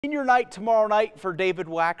Senior night tomorrow night for David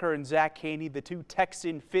Wacker and Zach Haney, the two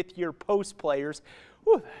Texan fifth-year post players.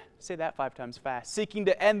 Whew, say that 5 times fast. Seeking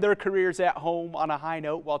to end their careers at home on a high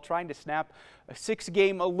note while trying to snap a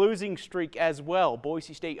 6-game losing streak as well.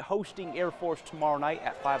 Boise State hosting Air Force tomorrow night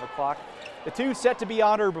at 5 o'clock. The two set to be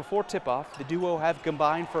honored before tip-off. The duo have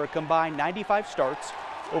combined for a combined 95 starts,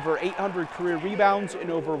 over 800 career rebounds, and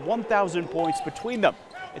over 1,000 points between them.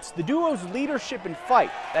 It's the duo's leadership and fight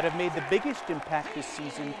that have made the biggest impact this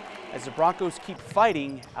season as the Broncos keep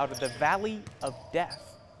fighting out of the valley of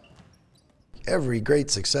death. Every great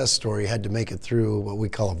success story had to make it through what we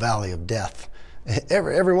call a valley of death.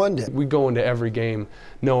 Everyone did. We go into every game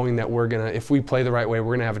knowing that we're gonna, if we play the right way,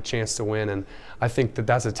 we're gonna have a chance to win, and I think that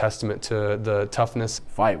that's a testament to the toughness.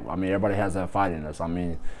 Fight. I mean, everybody has that fight in us. I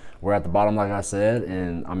mean, we're at the bottom, like I said,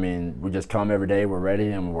 and I mean, we just come every day, we're ready,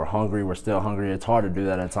 and we're hungry, we're still hungry. It's hard to do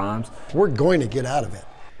that at times. We're going to get out of it.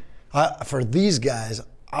 For these guys,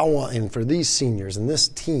 and for these seniors and this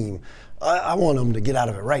team, I want them to get out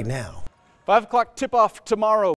of it right now. 5 o'clock tip-off tomorrow.